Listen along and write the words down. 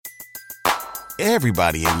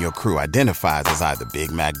Everybody in your crew identifies as either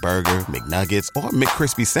Big Mac Burger, McNuggets, or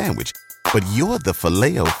McCrispy Sandwich. But you're the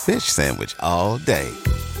Filet-O-Fish Sandwich all day.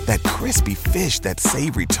 That crispy fish, that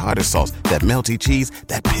savory tartar sauce, that melty cheese,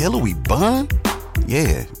 that pillowy bun.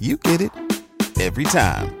 Yeah, you get it. Every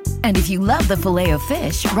time. And if you love the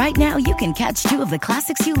Filet-O-Fish, right now you can catch two of the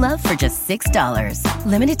classics you love for just $6.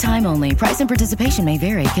 Limited time only. Price and participation may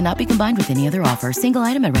vary. Cannot be combined with any other offer. Single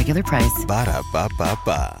item at regular price.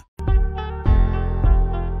 Ba-da-ba-ba-ba.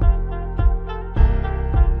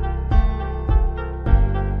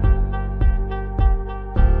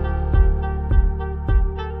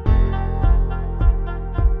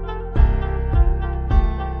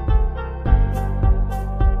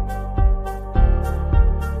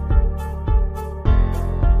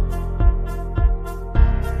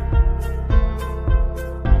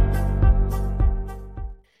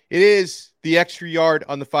 It is the Extra Yard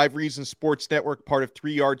on the 5 Reasons Sports Network, part of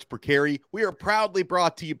 3 Yards Per Carry. We are proudly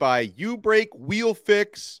brought to you by U-Brake, Wheel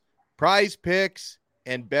Fix, Prize Picks,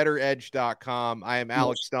 and BetterEdge.com. I am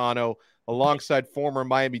Alex Donno, alongside former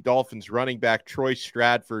Miami Dolphins running back Troy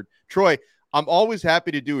Stratford. Troy, I'm always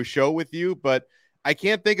happy to do a show with you, but I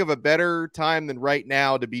can't think of a better time than right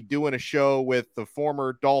now to be doing a show with the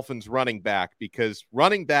former Dolphins running back, because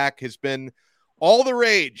running back has been all the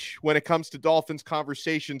rage when it comes to Dolphins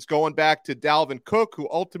conversations, going back to Dalvin Cook, who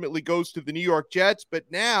ultimately goes to the New York Jets. But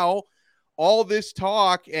now all this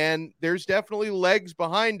talk, and there's definitely legs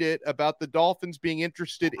behind it, about the Dolphins being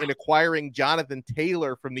interested in acquiring Jonathan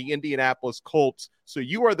Taylor from the Indianapolis Colts. So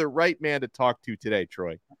you are the right man to talk to today,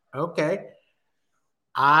 Troy. Okay.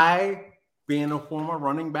 Being a former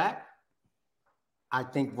running back, I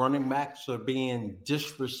think running backs are being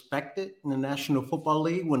disrespected in the National Football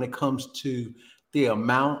League when it comes to the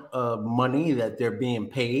amount of money that they're being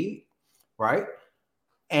paid, right?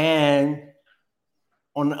 And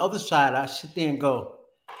on the other side, I sit there and go,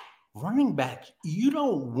 running backs, you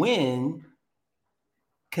don't win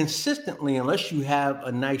consistently unless you have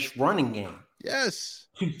a nice running game. Yes.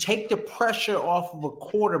 To take the pressure off of a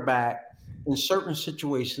quarterback in certain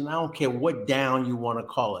situations, I don't care what down you want to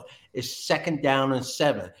call it. It's 2nd down and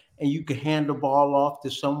 7, and you can hand the ball off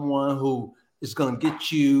to someone who is going to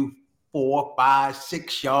get you 4, 5,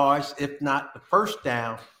 6 yards, if not the first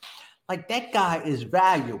down. Like, that guy is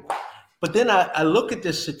valuable. But then I look at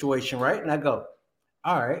this situation, right, and I go,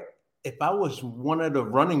 all right, if I was one of the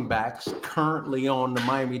running backs currently on the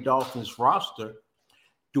Miami Dolphins roster,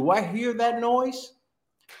 do I hear that noise?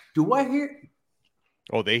 Do I hear?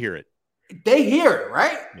 Oh, they hear it. They hear it,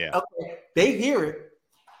 right? Yeah. Okay. They hear it.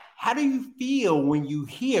 How do you feel when you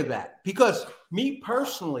hear that? Because me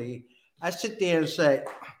personally, I sit there and say,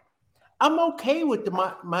 I'm okay with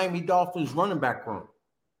the Miami Dolphins running back room.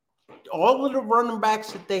 All of the running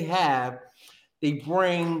backs that they have, they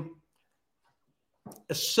bring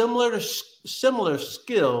a similar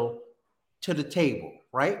skill to the table,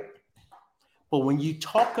 right? But when you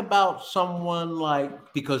talk about someone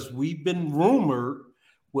like, because we've been rumored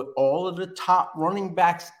with all of the top running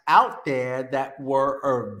backs out there that were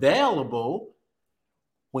available,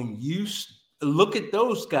 when you look at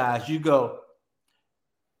those guys, you go,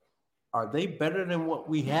 are they better than what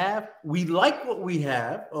we have? We like what we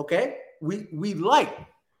have, okay? We like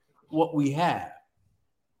what we have.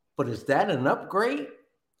 But is that an upgrade?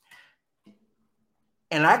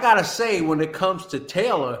 And I got to say, when it comes to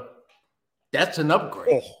Taylor, that's an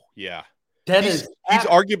upgrade. Oh, yeah. He's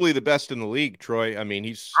arguably the best in the league, Troy. I mean,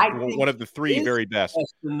 he's one of the 3 very best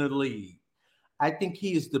in the league. I think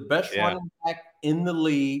he is the best running back in the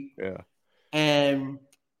league. Yeah. And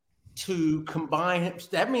to combine him,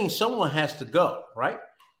 that means someone has to go, right?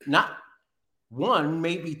 Not one,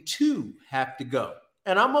 maybe 2 have to go.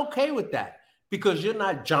 And I'm okay with that because you're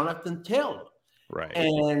not Jonathan Taylor. Right.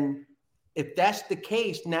 And if that's the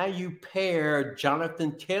case, now you pair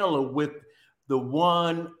Jonathan Taylor with the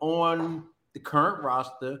one on the current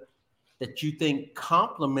roster that you think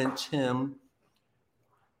complements him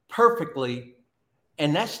perfectly,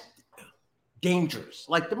 and that's dangerous.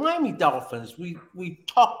 Like the Miami Dolphins, we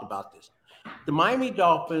talked about this. The Miami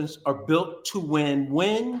Dolphins are built to win.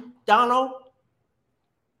 When, Donno?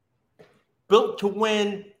 Built to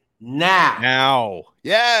win now. Now.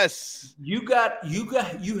 Yes. You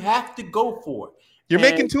have to go for it. You're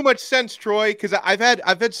making too much sense, Troy, because I've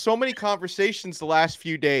had so many conversations the last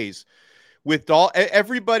few days with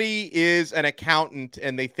everybody is an accountant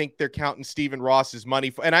and they think they're counting Stephen Ross's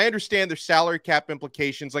money. And I understand there's salary cap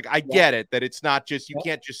implications. Like, I get it, that it's not just, you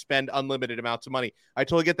can't just spend unlimited amounts of money. I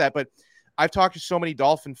totally get that. But I've talked to so many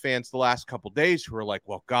Dolphin fans the last couple of days who are like,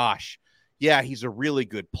 well, gosh, yeah, he's a really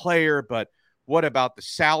good player, but what about the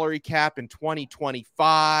salary cap in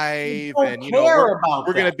 2025? And,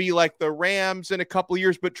 we're going to be like the Rams in a couple of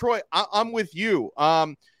years. But Troy, I'm with you.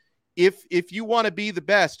 If you want to be the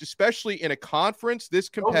best, especially in a conference this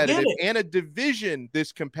competitive and a division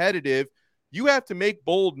this competitive, you have to make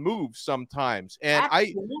bold moves sometimes. And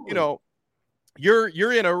Absolutely.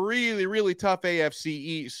 You're in a really, really tough AFC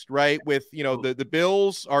East, right? With, the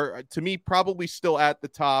Bills are, to me, probably still at the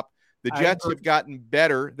top. The Jets have gotten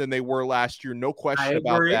better than they were last year. No question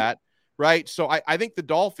about that. Right. So I think the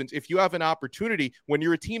Dolphins, if you have an opportunity when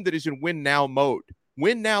you're a team that is in win now mode,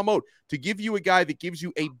 to give you a guy that gives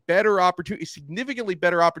you a better opportunity, a significantly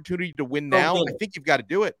better opportunity to win now, I think you've got to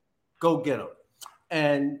do it. Go get him.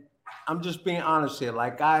 And I'm just being honest here.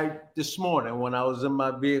 Like this morning when I was in my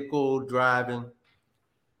vehicle driving,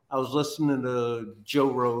 I was listening to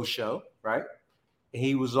Joe Rose show, right?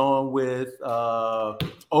 He was on with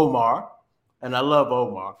Omar, and I love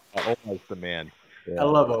Omar. Omar's the man. Yeah. I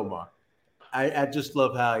love Omar. I just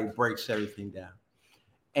love how he breaks everything down.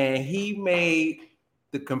 And he made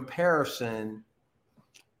the comparison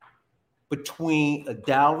between a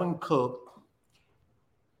Dalvin Cook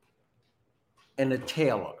and a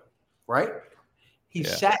Taylor, right? He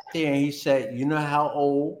sat there and he said, you know how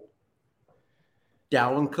old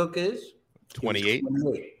Dalvin Cook is? 28.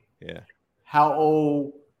 28. Yeah. How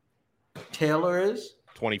old Taylor is?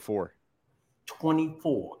 24.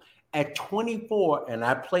 24. At 24, and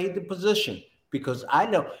I played the position because I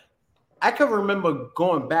can remember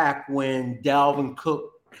going back when Dalvin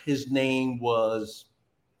Cook, his name was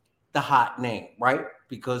the hot name, right?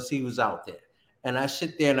 Because he was out there. And I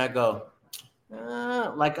sit there and I go,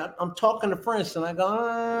 I'm talking to friends and I go,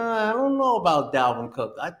 I don't know about Dalvin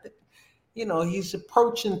Cook. I think, he's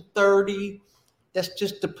approaching 30. That's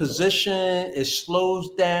just the position. It slows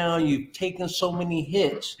down. You've taken so many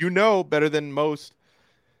hits. Better than most.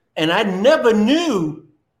 And I never knew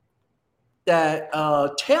that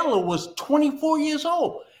Taylor was 24 years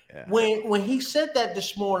old. Yeah. When he said that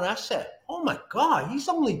this morning, I said, oh, my God, he's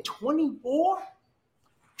only 24?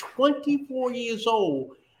 24 years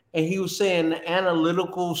old. And he was saying the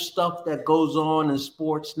analytical stuff that goes on in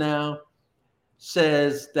sports now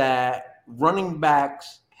says that running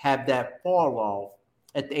backs have that fall off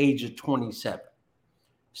at the age of 27.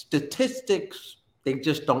 Statistics, they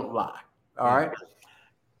just don't lie. All right.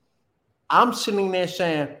 I'm sitting there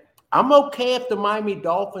saying, I'm okay if the Miami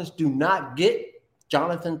Dolphins do not get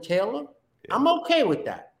Jonathan Taylor. Yeah. I'm okay with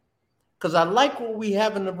that because I like what we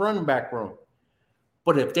have in the running back room.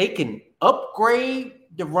 But if they can upgrade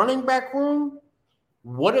the running back room,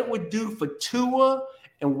 what it would do for Tua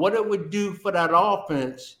and what it would do for that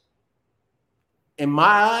offense, in my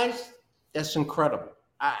eyes, that's incredible.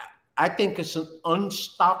 I think it's an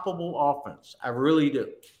unstoppable offense. I really do.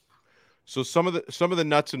 So some of the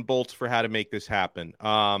nuts and bolts for how to make this happen.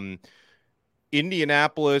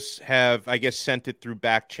 Indianapolis have, I guess, sent it through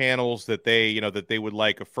back channels that they would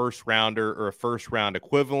like a first rounder or a first round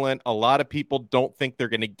equivalent. A lot of people don't think they're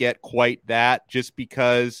going to get quite that just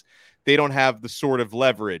because they don't have the sort of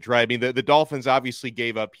leverage, right? I mean, the Dolphins obviously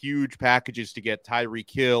gave up huge packages to get Tyreek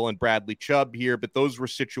Hill and Bradley Chubb here, but those were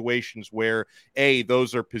situations where,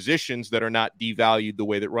 those are positions that are not devalued the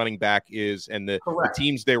way that running back is, and the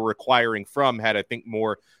teams they were acquiring from had, I think,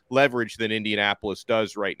 more leverage than Indianapolis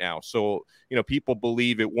does right now. So, people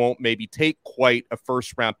believe it won't maybe take quite a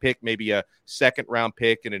first-round pick, maybe a second-round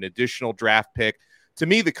pick and an additional draft pick. To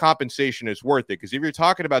me, the compensation is worth it because if you're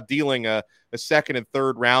talking about dealing a second and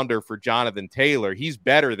third rounder for Jonathan Taylor, he's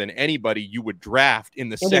better than anybody you would draft in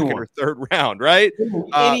the second or third round, right?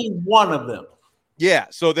 Any one of them. Yeah.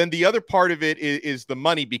 So then the other part of it is the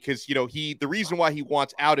money because, the reason why he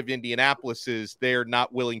wants out of Indianapolis is they're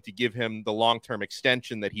not willing to give him the long-term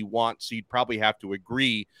extension that he wants. So you'd probably have to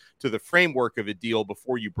agree to the framework of a deal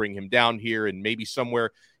before you bring him down here and maybe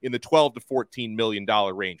somewhere in the $12 to $14 million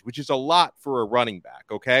range, which is a lot for a running back.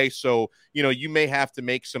 Okay. So, you may have to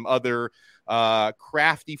make some other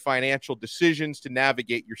crafty financial decisions to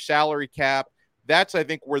navigate your salary cap. That's, I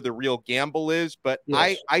think, where the real gamble is. But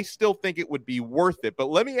yes. I still think it would be worth it. But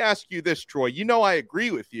let me ask you this, Troy. I agree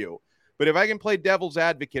with you. But if I can play devil's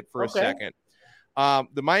advocate for a second.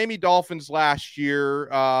 The Miami Dolphins last year,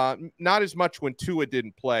 not as much when Tua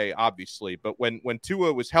didn't play, obviously. But when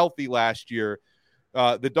Tua was healthy last year,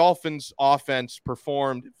 the Dolphins offense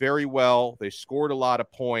performed very well. They scored a lot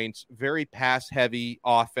of points, very pass-heavy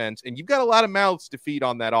offense. And you've got a lot of mouths to feed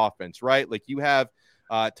on that offense, right? Like you have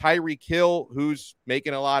Tyreek Hill, who's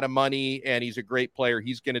making a lot of money, and he's a great player.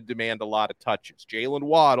 He's going to demand a lot of touches. Jalen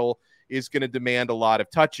Waddle is going to demand a lot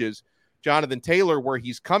of touches. Jonathan Taylor, where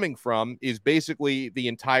he's coming from, is basically the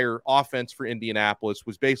entire offense for Indianapolis,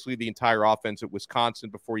 was basically the entire offense at Wisconsin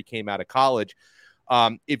before he came out of college.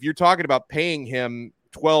 If you're talking about paying him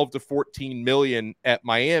 12 to 14 million at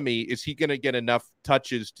Miami, is he going to get enough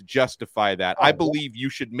touches to justify that? I believe you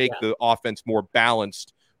should make the offense more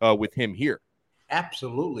balanced with him here.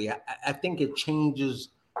 Absolutely. I think it changes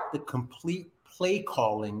the complete play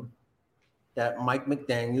calling that Mike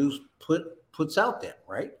McDaniels puts out there,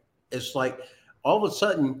 right? It's like all of a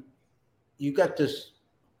sudden you got this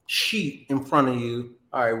sheet in front of you.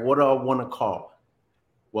 All right, what do I want to call?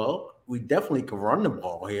 Well, we definitely could run the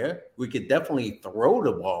ball here. We could definitely throw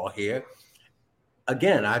the ball here.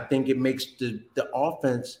 Again, I think it makes the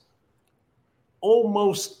offense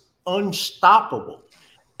almost unstoppable.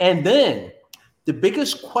 And then the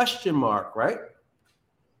biggest question mark, right?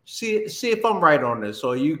 See if I'm right on this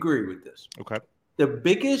or you agree with this. Okay. The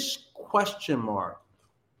biggest question mark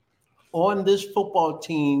on this football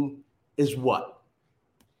team is what?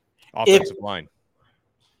 Offensive line.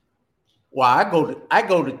 Well, I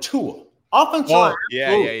go to Tua. Offensive line.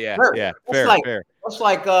 Yeah. Fair. That's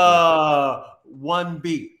like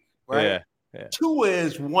 1B, right? Yeah. Tua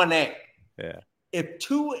is 1A. Yeah. If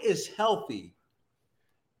Tua is healthy,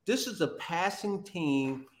 this is a passing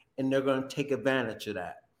team, and they're going to take advantage of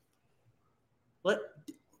that. But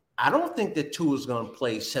I don't think that Tua is going to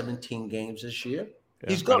play 17 games this year. Yeah,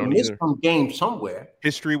 he's going to miss some games somewhere.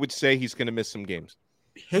 History would say he's going to miss some games.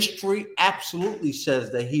 History absolutely says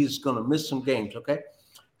that he's going to miss some games, okay?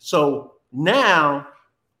 So now,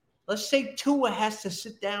 let's say Tua has to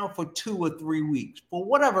sit down for 2 or 3 weeks for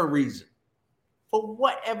whatever reason.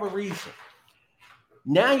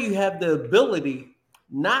 Now you have the ability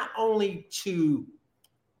not only to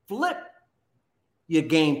flip your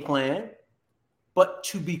game plan, but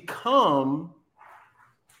to become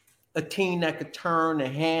a team that could turn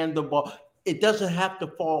and hand the ball. It doesn't have to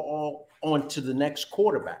fall all onto the next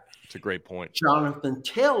quarterback. It's a great point. Jonathan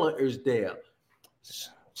Taylor is there.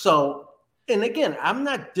 So, and again, I'm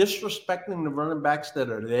not disrespecting the running backs that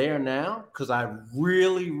are there now because I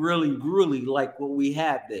really, really, really like what we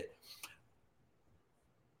have there.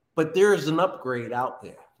 But there is an upgrade out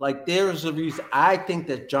there. Like there's a reason. I think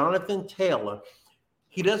that Jonathan Taylor,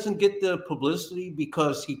 he doesn't get the publicity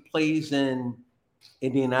because he plays in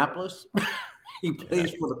Indianapolis. He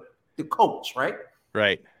plays for the Colts, right?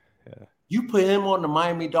 Right. Yeah. You put him on the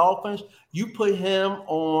Miami Dolphins. You put him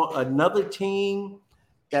on another team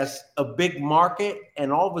that's a big market,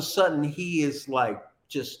 and all of a sudden he is like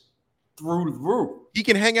just through the roof. He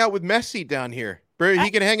can hang out with Messi down here.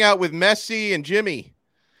 He can hang out with Messi and Jimmy.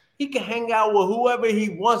 He can hang out with whoever he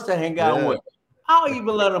wants to hang out with. I'll even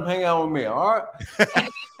let him hang out with me, all right?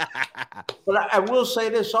 But I will say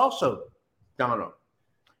this also, Donno.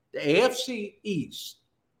 The AFC East,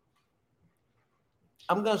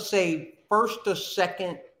 I'm going to say first or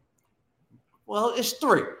second. Well, it's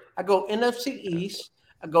 3. I go NFC East,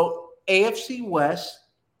 I go AFC West,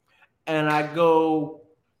 and I go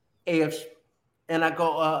AFC, and I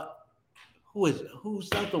go, who's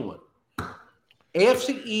the other one?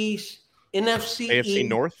 AFC East, NFC AFC East,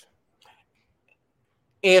 North.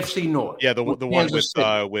 AFC North. Yeah, the one with.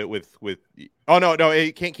 Oh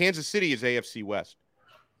no, Kansas City is AFC West.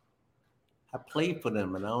 I played for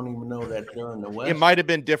them, and I don't even know that they're in the West. It might have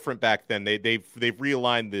been different back then. They've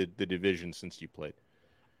realigned the division since you played.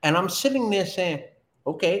 And I'm sitting there saying,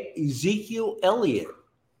 okay, Ezekiel Elliott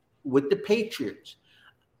with the Patriots.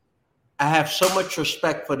 I have so much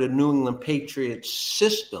respect for the New England Patriots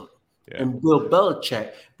system. Yeah. And Bill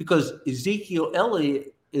Belichick, because Ezekiel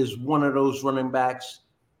Elliott is one of those running backs.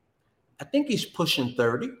 I think he's pushing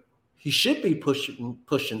 30. He should be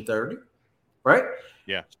pushing 30, right?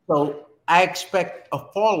 Yeah. So I expect a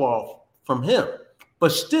fall off from him.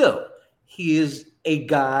 But still, he is a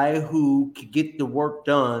guy who can get the work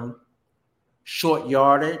done, short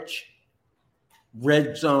yardage,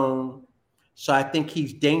 red zone. So I think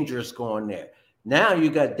he's dangerous going there. Now you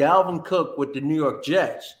got Dalvin Cook with the New York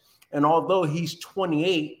Jets. And although he's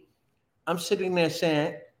 28, I'm sitting there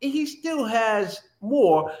saying he still has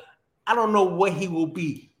more. I don't know what he will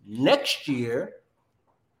be next year.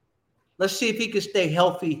 Let's see if he can stay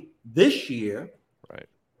healthy this year. Right.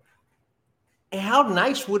 And how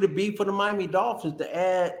nice would it be for the Miami Dolphins to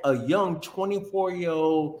add a young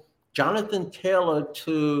 24-year-old Jonathan Taylor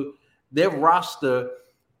to their roster?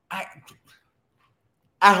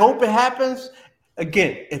 I hope it happens.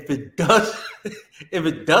 Again, if it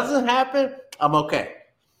doesn't happen, I'm okay.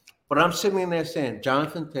 But I'm sitting there saying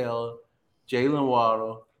Jonathan Taylor, Jalen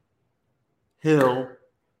Waddle, Hill,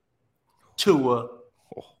 Tua.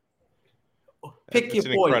 Pick It's your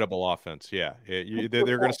an poison. incredible offense. Yeah,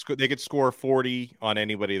 they're going to they could score 40 on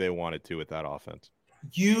anybody they wanted to with that offense.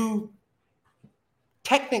 You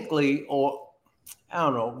technically, or I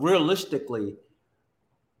don't know, realistically,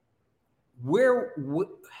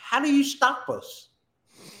 how do you stop us?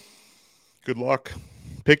 Good luck.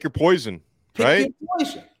 Pick your poison. Pick right? your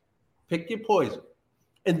poison. Pick your poison.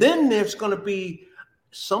 And then there's going to be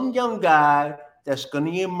some young guy that's going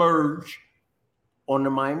to emerge on the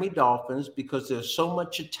Miami Dolphins because there's so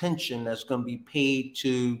much attention that's going to be paid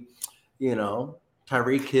to,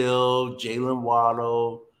 Tyreek Hill, Jalen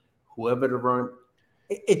Waddle, whoever to run.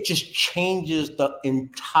 It just changes the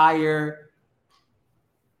entire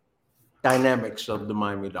dynamics of the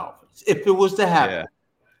Miami Dolphins if it was to happen.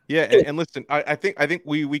 Yeah, and listen, I think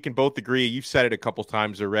we can both agree. You've said it a couple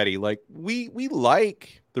times already. Like we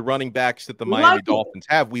like the running backs that the Miami Dolphins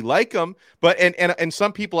have. We like them, but and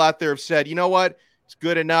some people out there have said, you know what, it's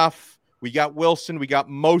good enough. We got Wilson, we got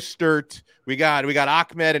Mostert, we got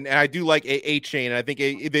Ahmed, and I do like A-Chain. And I think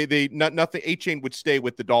A-Chain would stay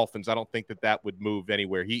with the Dolphins. I don't think that would move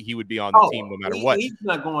anywhere. He would be on the team no matter what. He's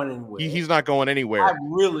not going anywhere. He's not going anywhere. I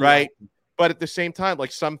really right. But at the same time,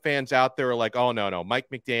 like some fans out there are like, oh, no, Mike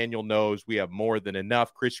McDaniel knows we have more than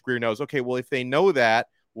enough. Chris Greer knows. Okay, well, if they know that,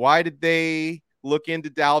 why did they look into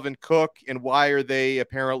Dalvin Cook, and why are they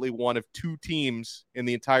apparently one of two teams in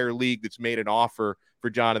the entire league that's made an offer for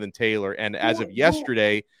Jonathan Taylor? And as of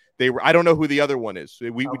yesterday, I don't know who the other one is.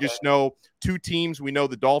 We just know two teams. We know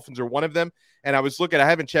the Dolphins are one of them. And I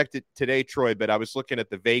haven't checked it today, Troy, but I was looking at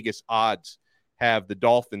the Vegas odds have the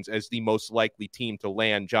Dolphins as the most likely team to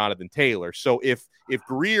land Jonathan Taylor. So if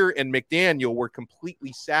Greer and McDaniel were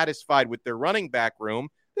completely satisfied with their running back room,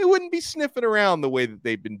 they wouldn't be sniffing around the way that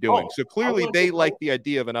they've been doing. So clearly they like the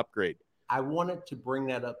idea of an upgrade. I wanted to bring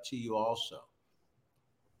that up to you also.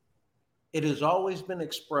 It has always been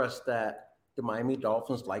expressed that the Miami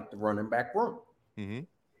Dolphins like the running back room. Mm-hmm.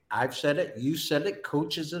 I've said it, you said it,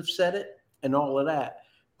 coaches have said it, and all of that.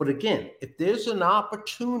 But again, if there's an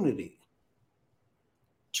opportunity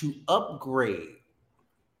to upgrade,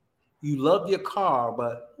 you love your car,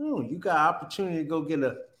 but you got opportunity to go get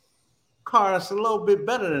a car that's a little bit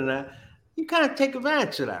better than that, you kind of take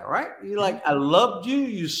advantage of that, right? You're like, I loved you.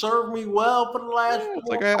 You served me well for the last. It's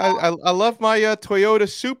like I love my Toyota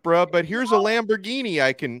Supra, but here's a Lamborghini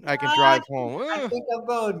I can drive home. I think I'm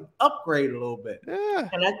going to upgrade a little bit, yeah.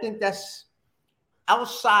 And I think that's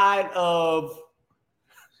outside of.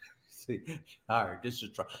 All right, this is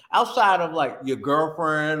outside of like your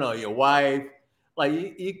girlfriend or your wife. Like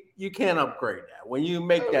you can't upgrade that. When you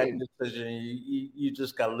make that decision, you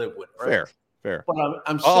just got to live with it, right? Fair. But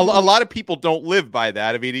I'm a lot of people don't live by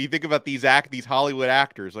that. I mean, you think about these Hollywood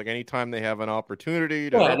actors. Like anytime they have an opportunity,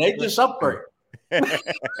 they just upgrade.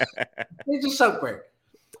 They just upgrade.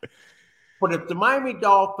 But if the Miami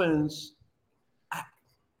Dolphins,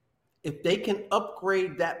 if they can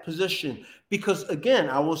upgrade that position, because again,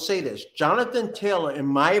 I will say this: Jonathan Taylor, in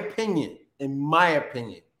my opinion,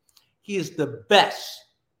 he is the best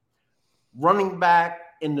running back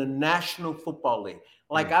in the National Football League.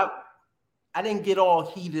 Like I didn't get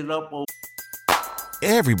all heated up over.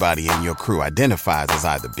 Everybody in your crew identifies as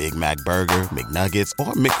either Big Mac Burger, McNuggets,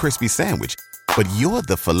 or McCrispy Sandwich. But you're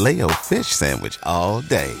the Filet-O-Fish Sandwich all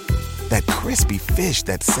day. That crispy fish,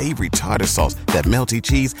 that savory tartar sauce, that melty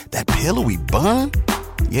cheese, that pillowy bun.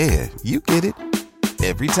 Yeah, you get it.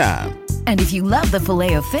 Every time. And if you love the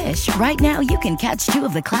Filet-O-Fish, right now you can catch two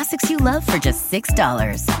of the classics you love for just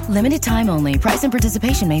 $6. Limited time only. Price and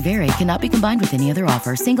participation may vary. Cannot be combined with any other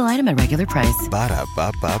offer. Single item at regular price.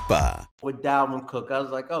 Ba-da-ba-ba-ba. With Dalvin Cook, I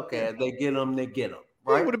was like, okay, if they get him, they get him.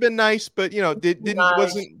 Right? It would have been nice, but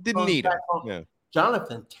didn't need him. Yeah.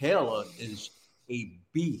 Jonathan Taylor is a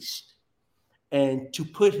beast, and to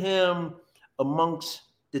put him amongst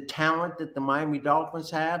the talent that the Miami Dolphins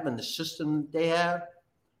have and the system that they have,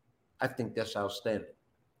 I think that's outstanding.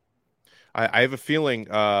 I have a feeling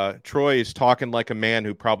Troy is talking like a man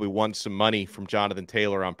who probably won some money from Jonathan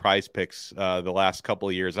Taylor on Prize Picks the last couple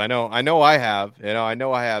of years. I know I have.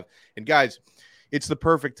 And guys, it's the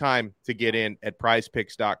perfect time to get in at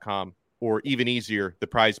prizepicks.com, or even easier, the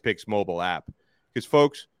Prize Picks mobile app. Because,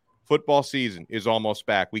 folks, football season is almost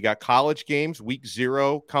back. We got college games, week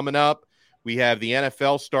 0 coming up. We have the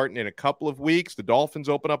NFL starting in a couple of weeks. The Dolphins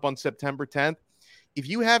open up on September 10th. If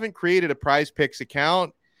you haven't created a Prize Picks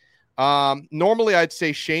account, normally I'd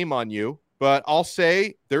say shame on you, but I'll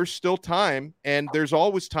say there's still time, and there's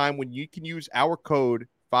always time when you can use our code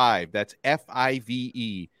 5. That's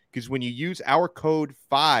FIVE. Because when you use our code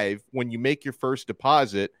 5, when you make your first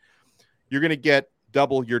deposit, you're going to get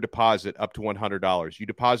double your deposit up to $100. You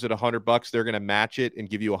deposit $100, they're going to match it and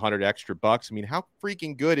give you 100 extra bucks. I mean, how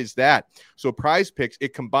freaking good is that? So Prize Picks,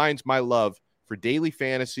 it combines my love for daily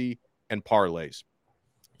fantasy and parlays.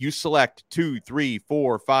 You select 2, 3,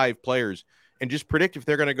 4, 5 players and just predict if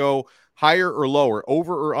they're going to go higher or lower,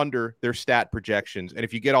 over or under their stat projections. And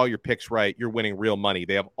if you get all your picks right, you're winning real money.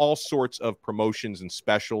 They have all sorts of promotions and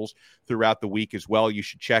specials throughout the week as well. You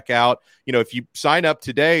should check out, if you sign up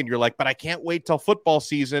today and you're like, but I can't wait till football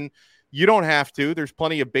season. You don't have to. There's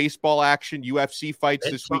plenty of baseball action, UFC fights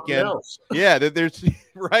this weekend. Yeah, there's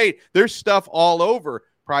right. There's stuff all over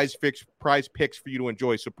Prize Picks for you to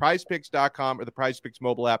enjoy. So prizepicks.com or the Prize Picks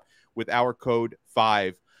mobile app with our code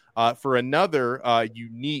 5. For another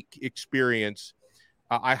unique experience,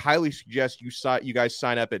 I highly suggest you guys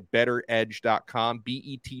sign up at betteredge.com,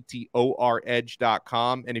 BETTOR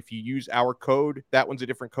edge.com. And if you use our code, that one's a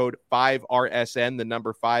different code, 5RSN, the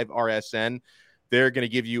number 5RSN. They're going to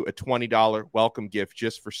give you a $20 welcome gift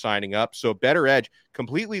just for signing up. So Better Edge,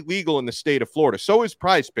 completely legal in the state of Florida. So is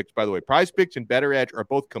Prize Picks, by the way. Prize Picks and Better Edge are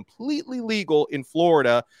both completely legal in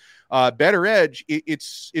Florida. Better Edge,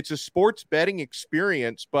 it's a sports betting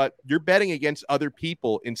experience, but you're betting against other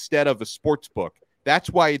people instead of a sports book. That's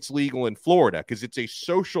why it's legal in Florida, because it's a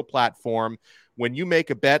social platform. When you make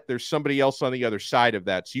a bet, there's somebody else on the other side of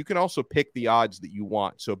that. So you can also pick the odds that you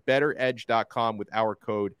want. So betteredge.com with our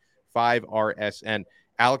code 5RSN.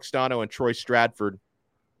 Alex Donno and Troy Stratford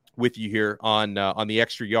with you here on the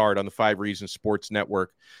Extra Yard on the 5 Reasons Sports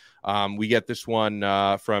Network. We get this one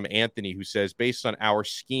from Anthony, who says, based on our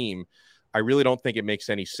scheme, I really don't think it makes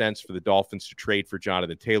any sense for the Dolphins to trade for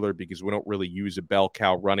Jonathan Taylor because we don't really use a bell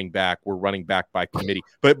cow running back. We're running back by committee.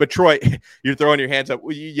 But Troy, you're throwing your hands up.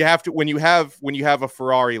 You have to when you have a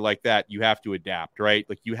Ferrari like that, you have to adapt, right?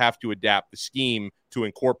 Like you have to adapt the scheme to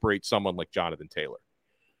incorporate someone like Jonathan Taylor.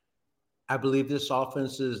 I believe this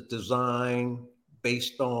offense is designed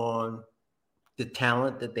based on the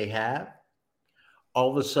talent that they have. All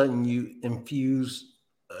of a sudden, you infuse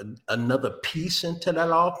another piece into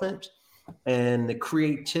that offense, and the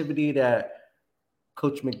creativity that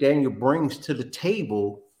Coach McDaniel brings to the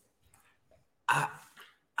table. I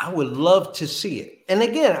would love to see it. And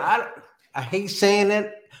again, I hate saying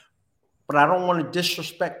it, but I don't want to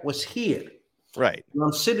disrespect what's here. Right.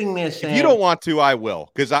 I'm sitting there saying, if you don't want to, I will,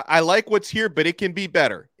 because I like what's here, but it can be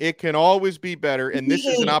better. It can always be better, and this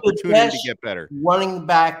is an opportunity to get better. Running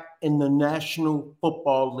back in the National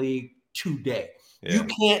Football League today. Yeah. You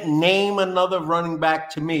can't name another running back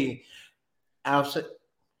to me. I'll say,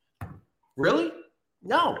 really?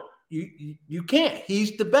 No, you can't.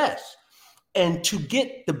 He's the best. And to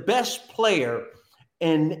get the best player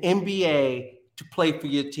in the NBA to play for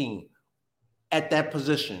your team at that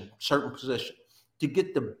position, certain position, to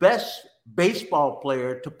get the best baseball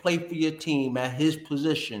player to play for your team at his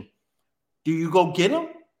position, do you go get him?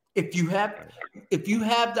 If you have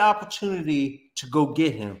the opportunity to go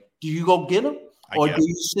get him, do you go get him? Or do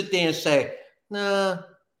you sit there and say, nah,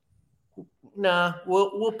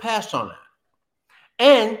 we'll pass on that?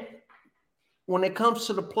 And when it comes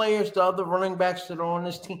to the players, the other running backs that are on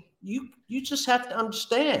this team, you just have to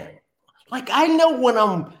understand. Like, I know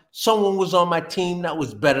when someone was on my team that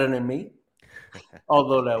was better than me,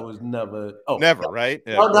 although that was never. Oh, never, right?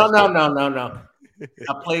 Yeah, no.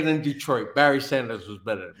 I played in Detroit. Barry Sanders was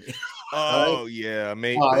better than me. Oh, right? Yeah,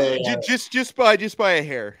 mate. Just by a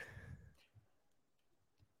hair.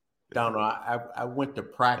 Donno, I went to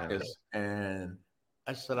practice and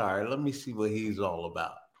I said, all right, let me see what he's all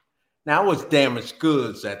about. Now, I was damaged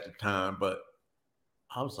goods at the time, but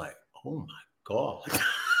I was like, oh my God.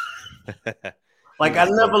 Like, I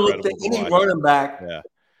never looked at any running back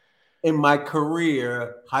in my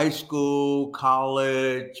career, high school,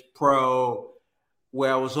 college, pro,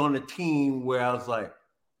 where I was on a team where I was like,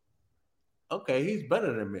 okay, he's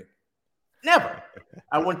better than me. Never.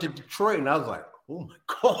 I went to Detroit and I was like, oh my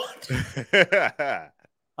God.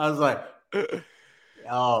 I was like,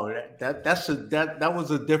 oh, that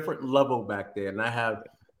was a different level back there. And I have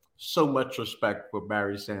so much respect for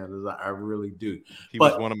Barry Sanders. I really do. He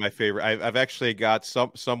was one of my favorite. I've actually got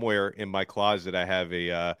somewhere in my closet. I have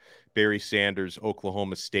a Barry Sanders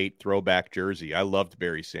Oklahoma State throwback jersey. I loved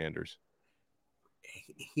Barry Sanders.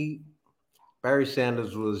 Barry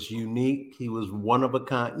Sanders was unique. He was one of a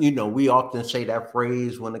kind. You know, we often say that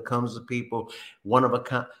phrase when it comes to people, one of a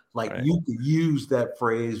kind. Like, right. You could use that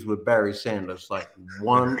phrase with Barry Sanders, like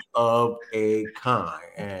one of a kind.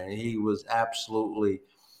 And he was absolutely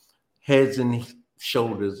heads and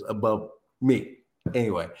shoulders above me.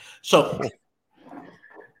 Anyway, so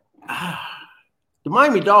The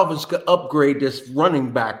Miami Dolphins could upgrade this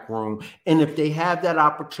running back room. And if they have that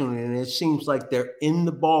opportunity, and it seems like they're in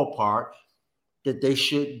the ballpark, that they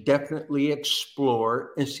should definitely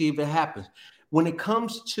explore and see if it happens. When it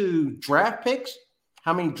comes to draft picks,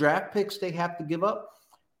 how many draft picks they have to give up,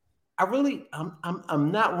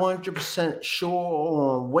 I'm not 100%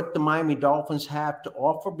 sure on what the Miami Dolphins have to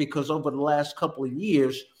offer, because over the last couple of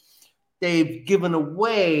years, they've given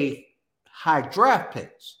away high draft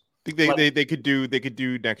picks. I think they could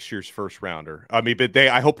do next year's first rounder. I mean, but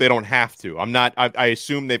I hope they don't have to. I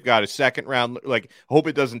assume they've got a second round. Like, hope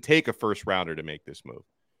it doesn't take a first rounder to make this move.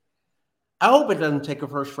 I hope it doesn't take a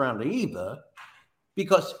first rounder either,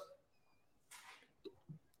 because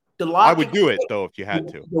I would do it though if you had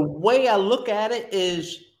to. The way I look at it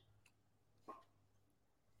is,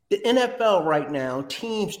 the NFL right now,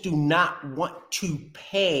 teams do not want to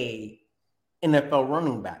pay NFL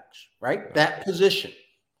running backs, right? That position.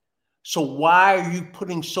 So why are you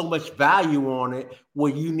putting so much value on it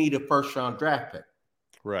where you need a first-round draft pick?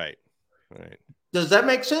 Right. Does that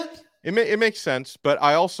make sense? It makes sense, but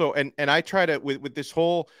I also and I try to with this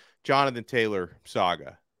whole Jonathan Taylor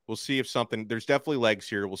saga. We'll see if there's definitely legs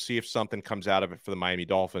here. We'll see if something comes out of it for the Miami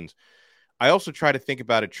Dolphins. I also try to think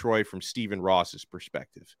about it, Troy, from Stephen Ross's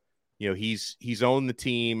perspective. You know, he's owned the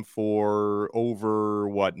team for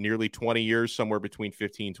over nearly 20 years, somewhere between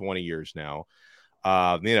 15, 20 years now.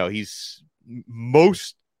 You know, he's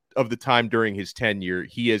most of the time during his tenure,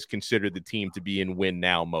 he has considered the team to be in win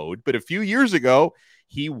now mode. But a few years ago,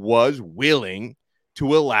 he was willing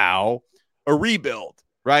to allow a rebuild,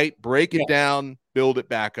 right? Break it down, build it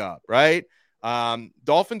back up, right?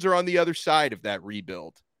 Dolphins are on the other side of that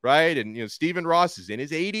rebuild, right? And, you know, Stephen Ross is in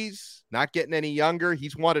his 80s, not getting any younger.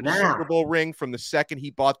 He's wanted a Super Bowl ring from the second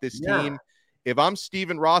he bought this team. If I'm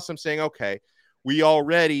Stephen Ross, I'm saying, okay, we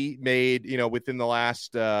already made, you know, within the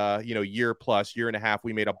last, year and a half,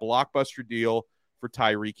 we made a blockbuster deal for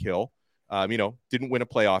Tyreek Hill. You know, didn't win a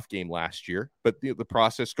playoff game last year, but the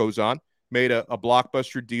process goes on. Made a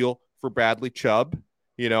blockbuster deal for Bradley Chubb.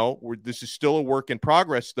 You know, this is still a work in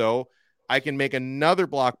progress, though. I can make another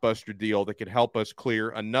blockbuster deal that could help us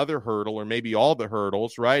clear another hurdle, or maybe all the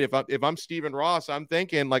hurdles, right? If I'm Stephen Ross, I'm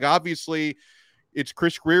thinking, like, obviously it's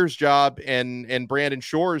Chris Greer's job and Brandon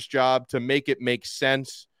Shore's job to make it make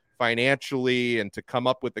sense financially and to come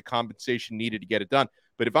up with the compensation needed to get it done.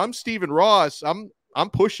 But if I'm Stephen Ross, I'm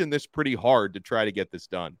pushing this pretty hard to try to get this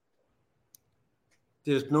done.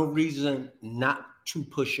 There's no reason not to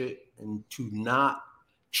push it and to not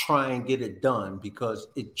try and get it done, because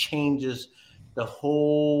it changes the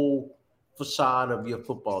whole facade of your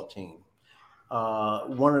football team.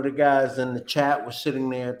 One of the guys in the chat was sitting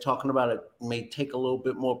there talking about it may take a little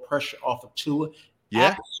bit more pressure off of Tua.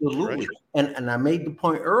 Yeah, absolutely. And I made the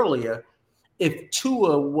point earlier, if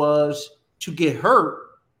Tua was to get hurt,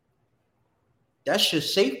 that's your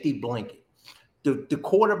safety blanket. The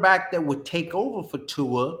quarterback that would take over for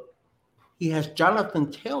Tua, he has Jonathan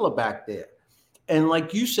Taylor back there. And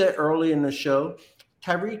like you said earlier in the show,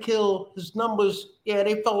 Tyreek Hill, his numbers,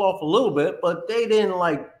 they fell off a little bit, but they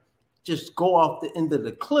didn't just go off the end of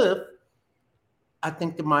the cliff. I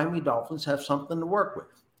think the Miami Dolphins have something to work with.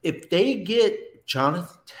 If they get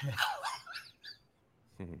Jonathan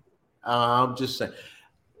Taylor, I'm just saying,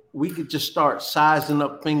 we could just start sizing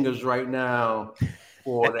up fingers right now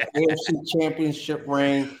for the AFC Championship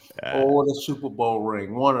ring or the Super Bowl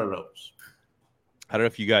ring, one of those. I don't know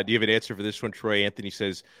if do you have an answer for this one, Troy? Anthony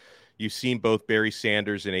says, you've seen both Barry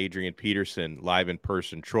Sanders and Adrian Peterson live in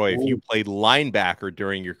person. Troy, if you played linebacker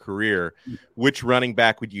during your career, which running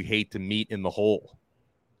back would you hate to meet in the hole?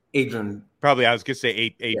 Adrian. Probably, I was going to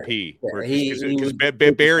say AP. Because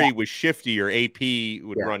Barry was shifty, or AP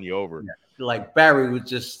would run you over. Yeah. Like Barry would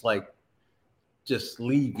just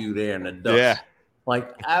leave you there in the dust. Yeah. Like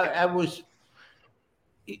I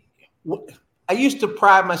used to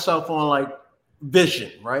pride myself on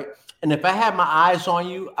vision, right? And if I had my eyes on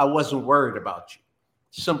you, I wasn't worried about you.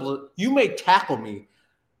 Simple. You may tackle me,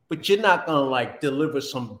 but you're not gonna deliver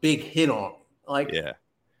some big hit on me. I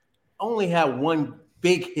only had one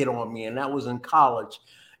big hit on me, and that was in college,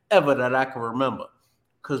 ever that I can remember,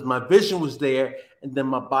 because my vision was there, and then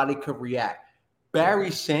my body could react. Barry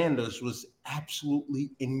Sanders was absolutely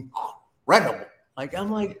incredible.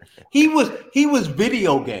 He was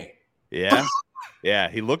video game. Yeah. Yeah,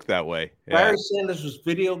 he looked that way. Yeah. Barry Sanders was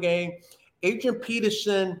video game. Adrian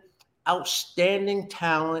Peterson, outstanding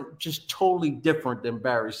talent, just totally different than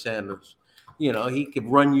Barry Sanders. You know, he could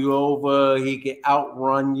run you over. He could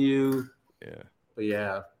outrun you. Yeah.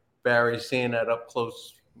 But Barry, seeing that up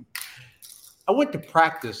close. I went to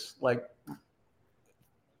practice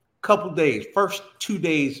couple days, first 2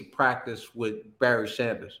 days of practice with Barry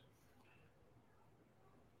Sanders,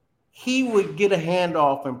 he would get a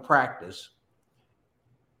handoff in practice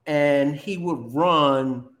and he would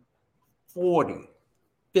run 40,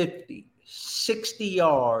 50, 60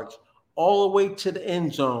 yards all the way to the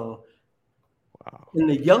end zone. Wow. And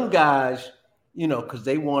the young guys, because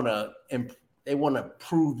they want to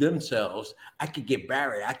prove themselves. I could get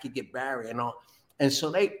Barry and all. And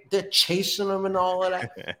so they're chasing him and all of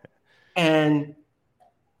that. And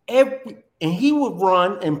he would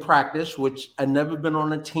run in practice, which I'd never been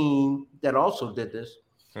on a team that also did this.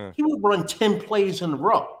 He would run 10 plays in a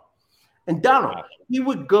row. And Donno, he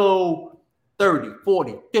would go 30,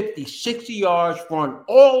 40, 50, 60 yards, run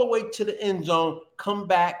all the way to the end zone, come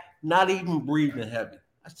back, not even breathing heavy.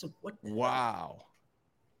 I said, what the Wow.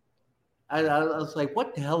 hell? I was like,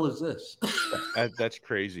 what the hell is this? That's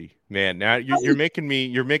crazy, man. Now you're making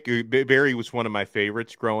Barry was one of my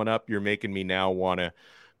favorites growing up. You're making me now want to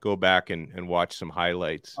go back and watch some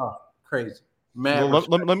highlights. Oh, crazy.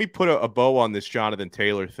 Let me put a bow on this Jonathan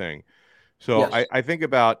Taylor thing. So Yes. I think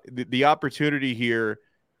about the opportunity here.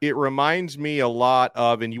 It reminds me a lot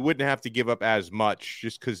of, and you wouldn't have to give up as much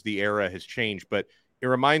just because the era has changed, but it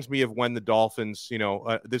reminds me of when the Dolphins,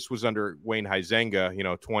 this was under Wayne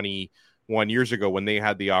Huizenga, 21 years ago when they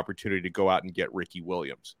had the opportunity to go out and get Ricky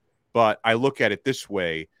Williams. But I look at it this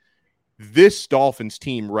way. This Dolphins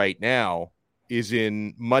team right now is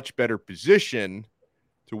in much better position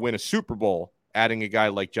to win a Super Bowl adding a guy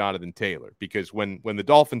like Jonathan Taylor, because when the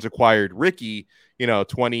Dolphins acquired Ricky,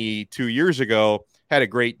 22 years ago, had a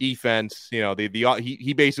great defense.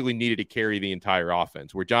 He basically needed to carry the entire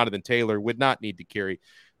offense, where Jonathan Taylor would not need to carry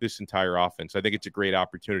this entire offense. I think it's a great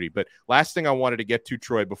opportunity. But last thing I wanted to get to,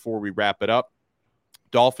 Troy, before we wrap it up,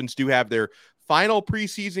 Dolphins do have their final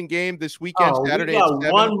preseason game this weekend, Saturday. We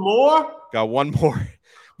got one more? Got one more.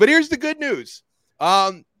 But here's the good news.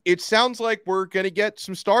 It sounds like we're going to get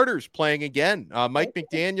some starters playing again. Mike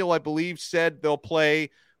McDaniel, I believe, said they'll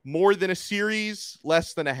play more than a series,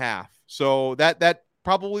 less than a half. So that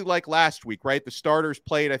probably like last week, right? The starters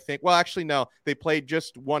played, I think. Well, actually, no, they played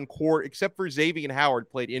just one quarter, except for Xavier and Howard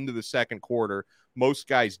played into the second quarter. Most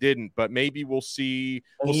guys didn't, but maybe we'll see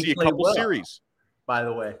a couple series. By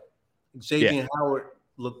the way, Xavier and Howard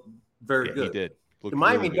looked very good. He did. The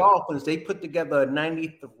Miami Dolphins, they put together a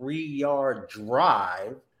 93-yard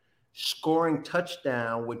drive, scoring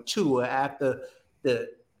touchdown with Tua after the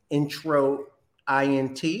intro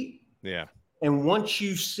INT. Yeah. And once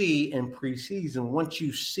you see in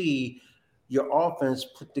preseason, your offense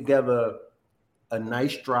put together a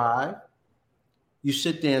nice drive, you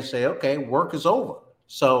sit there and say, okay, work is over.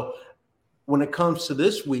 So when it comes to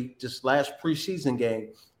this week, this last preseason game,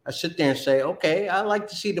 I sit there and say, okay, I like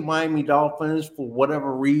to see the Miami Dolphins, for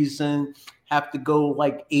whatever reason, have to go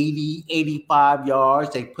like 80, 85 yards.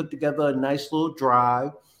 They put together a nice little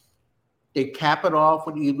drive. They cap it off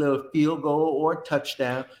with either a field goal or a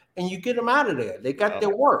touchdown, and you get them out of there. They got their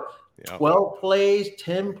work. 12 plays,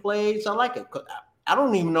 10 plays. I like it. I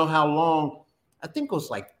don't even know how long. I think it was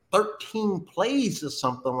like 13 plays or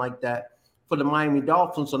something like that for the Miami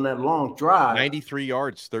Dolphins on that long drive. 93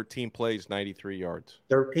 yards, 13 plays, 93 yards.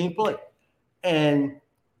 13 plays. And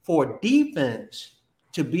for defense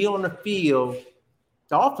to be on the field,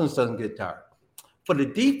 the offense doesn't get tired. For the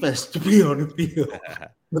defense to be on the field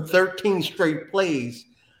with 13 straight plays,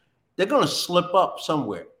 they're going to slip up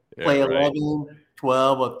somewhere. Play 11,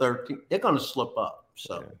 12, or 13. They're going to slip up.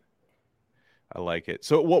 So. I like it.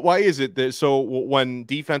 So why is it that when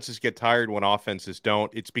defenses get tired, when offenses don't,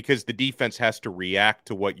 it's because the defense has to react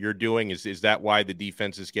to what you're doing? Is that why the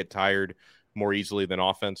defenses get tired more easily than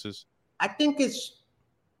offenses? I think it's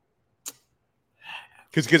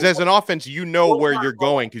because as an offense, you know where you're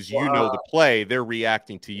going because you know the play. They're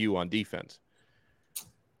reacting to you on defense.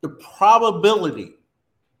 The probability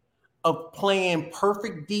of playing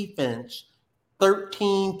perfect defense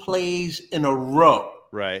 13 plays in a row.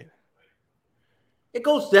 Right. It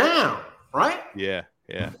goes down, right? Yeah.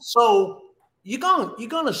 So you're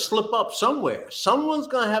gonna slip up somewhere. Someone's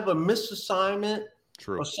gonna have a misassignment.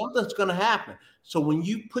 True. Or something's gonna happen. So when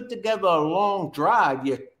you put together a long drive,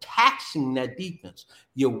 you're taxing that defense.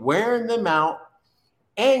 You're wearing them out,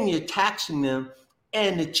 and you're taxing them.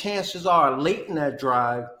 And the chances are, late in that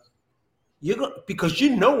drive, because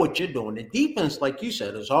you know what you're doing. The defense, like you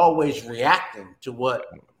said, is always reacting to what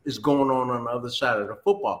is going on the other side of the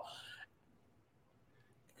football.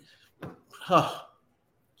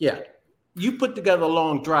 Yeah, you put together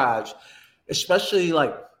long drives, especially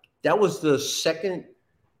like that was the second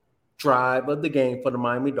drive of the game for the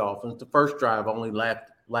Miami Dolphins. The first drive only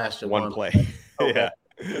lasted one play. Okay.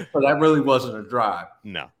 So that really wasn't a drive.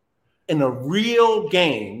 No. in a real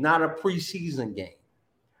game, not a preseason game,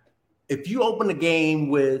 if you open a game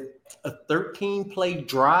with a 13-play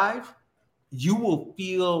drive, you will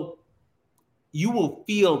feel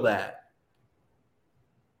that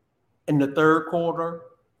in the third quarter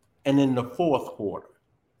and in the fourth quarter,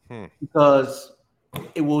 because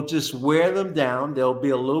it will just wear them down. They'll be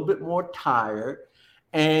a little bit more tired,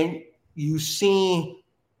 and you see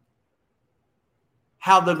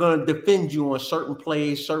how they're going to defend you on certain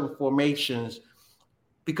plays, certain formations,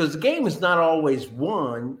 because the game is not always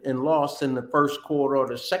won and lost in the first quarter or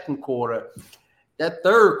the second quarter. That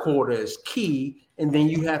third quarter is key, and then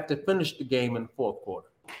you have to finish the game in the fourth quarter.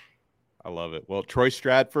 I love it. Well, Troy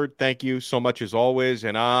Stratford, thank you so much as always.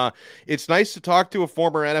 And it's nice to talk to a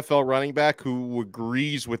former NFL running back who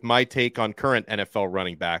agrees with my take on current NFL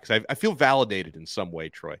running backs. I feel validated in some way,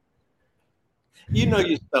 Troy. You know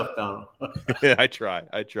your stuff, Donno. I try.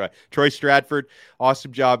 Troy Stratford,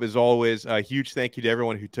 awesome job as always. A huge thank you to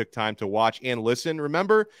everyone who took time to watch and listen.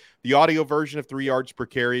 Remember, the audio version of 3 yards per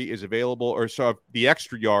carry is available, or so the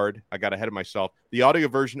extra yard. I got ahead of myself. The audio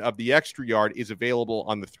version of the extra yard is available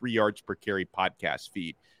on the 3 yards per carry podcast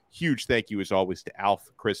feed. Huge thank you as always to Alf,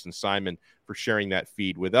 Chris, and Simon for sharing that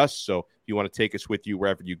feed with us. So if you want to take us with you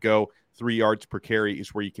wherever you go, 3 yards per carry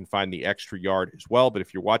is where you can find the extra yard as well. But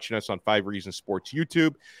if you're watching us on 5 Reasons Sports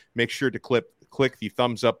YouTube, make sure to click the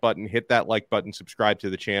thumbs up button, hit that like button, subscribe to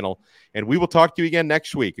the channel. And we will talk to you again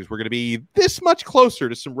next week as we're going to be this much closer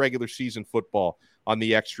to some regular season football on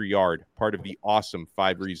the extra yard, part of the awesome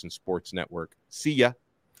 5 Reasons Sports Network. See ya.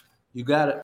 You got it.